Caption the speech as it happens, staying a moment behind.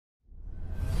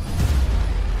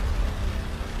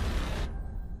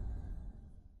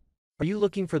Are you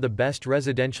looking for the best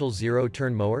residential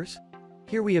zero-turn mowers?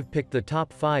 Here we have picked the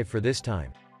top 5 for this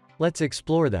time. Let's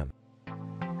explore them.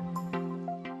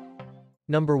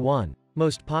 Number 1.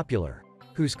 Most popular.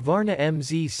 Husqvarna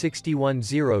MZ61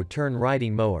 zero-turn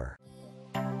riding mower.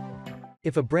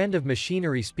 If a brand of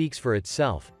machinery speaks for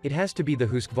itself, it has to be the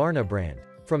Husqvarna brand.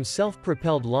 From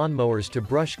self-propelled lawnmowers to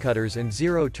brush cutters and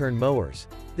zero-turn mowers,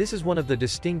 this is one of the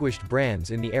distinguished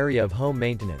brands in the area of home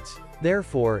maintenance.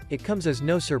 Therefore, it comes as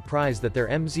no surprise that their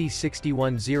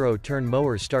MZ61 zero-turn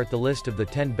mowers start the list of the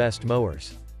 10 best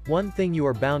mowers. One thing you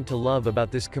are bound to love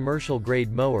about this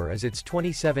commercial-grade mower is its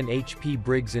 27 HP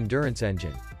Briggs endurance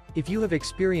engine. If you have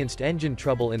experienced engine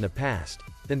trouble in the past,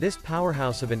 then this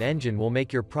powerhouse of an engine will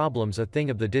make your problems a thing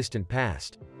of the distant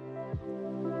past.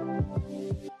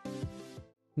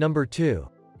 Number 2.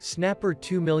 Snapper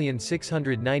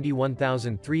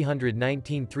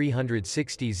 2,691,319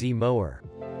 360Z mower.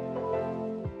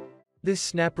 This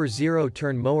Snapper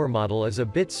zero-turn mower model is a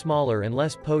bit smaller and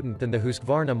less potent than the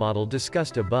Husqvarna model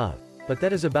discussed above, but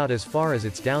that is about as far as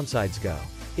its downsides go.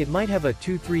 It might have a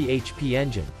 2.3 HP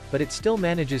engine, but it still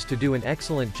manages to do an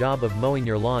excellent job of mowing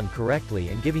your lawn correctly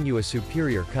and giving you a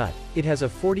superior cut. It has a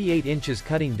 48 inches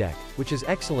cutting deck, which is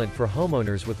excellent for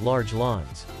homeowners with large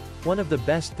lawns. One of the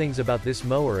best things about this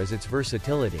mower is its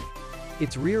versatility.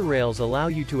 Its rear rails allow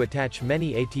you to attach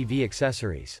many ATV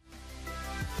accessories.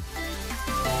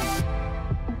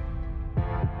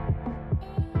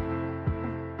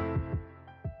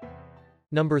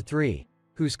 Number 3.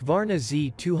 Husqvarna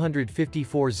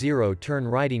Z254 zero-turn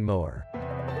riding mower.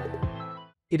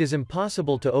 It is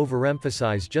impossible to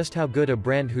overemphasize just how good a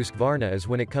brand Husqvarna is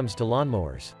when it comes to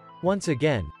lawnmowers. Once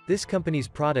again, this company's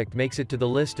product makes it to the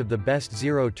list of the best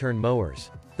zero-turn mowers.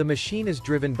 The machine is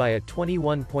driven by a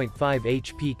 21.5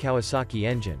 HP Kawasaki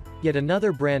engine, yet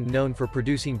another brand known for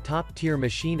producing top-tier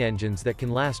machine engines that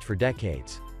can last for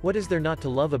decades. What is there not to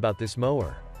love about this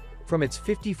mower? From its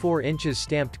 54 inches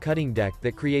stamped cutting deck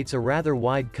that creates a rather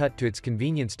wide cut to its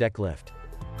convenience deck lift.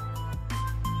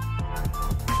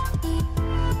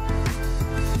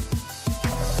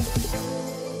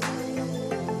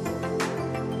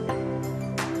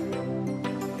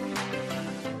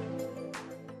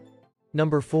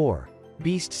 Number 4.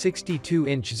 Beast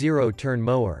 62-inch zero-turn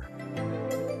mower.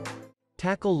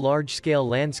 Tackle large-scale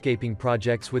landscaping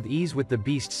projects with ease with the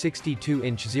Beast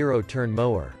 62-inch zero-turn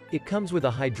mower. It comes with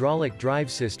a hydraulic drive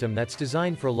system that's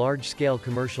designed for large-scale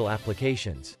commercial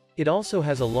applications. It also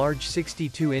has a large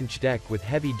 62-inch deck with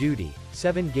heavy-duty,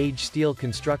 7-gauge steel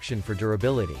construction for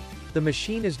durability. The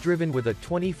machine is driven with a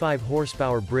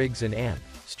 25-horsepower Briggs & Amp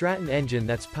Stratton engine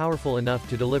that's powerful enough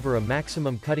to deliver a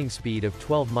maximum cutting speed of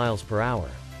 12 miles per hour.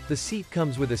 The seat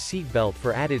comes with a seat belt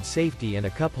for added safety and a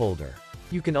cup holder.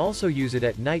 You can also use it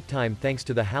at nighttime thanks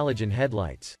to the halogen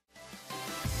headlights.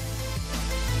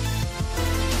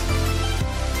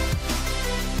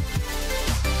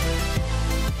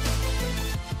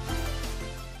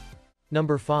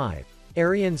 Number 5.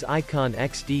 Ariens Icon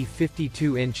XD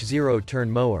 52-inch zero-turn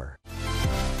mower.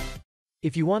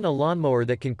 If you want a lawnmower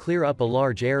that can clear up a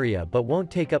large area but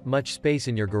won't take up much space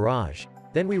in your garage,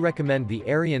 then we recommend the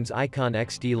Ariens Icon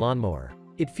XD lawnmower.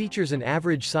 It features an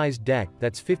average-sized deck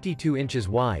that's 52 inches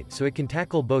wide so it can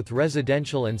tackle both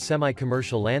residential and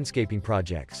semi-commercial landscaping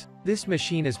projects. This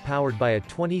machine is powered by a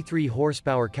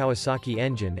 23-horsepower Kawasaki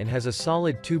engine and has a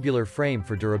solid tubular frame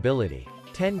for durability.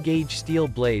 10-gauge steel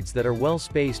blades that are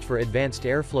well-spaced for advanced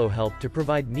airflow help to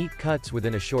provide neat cuts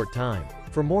within a short time.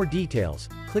 For more details,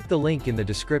 click the link in the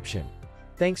description.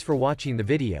 Thanks for watching the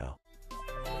video.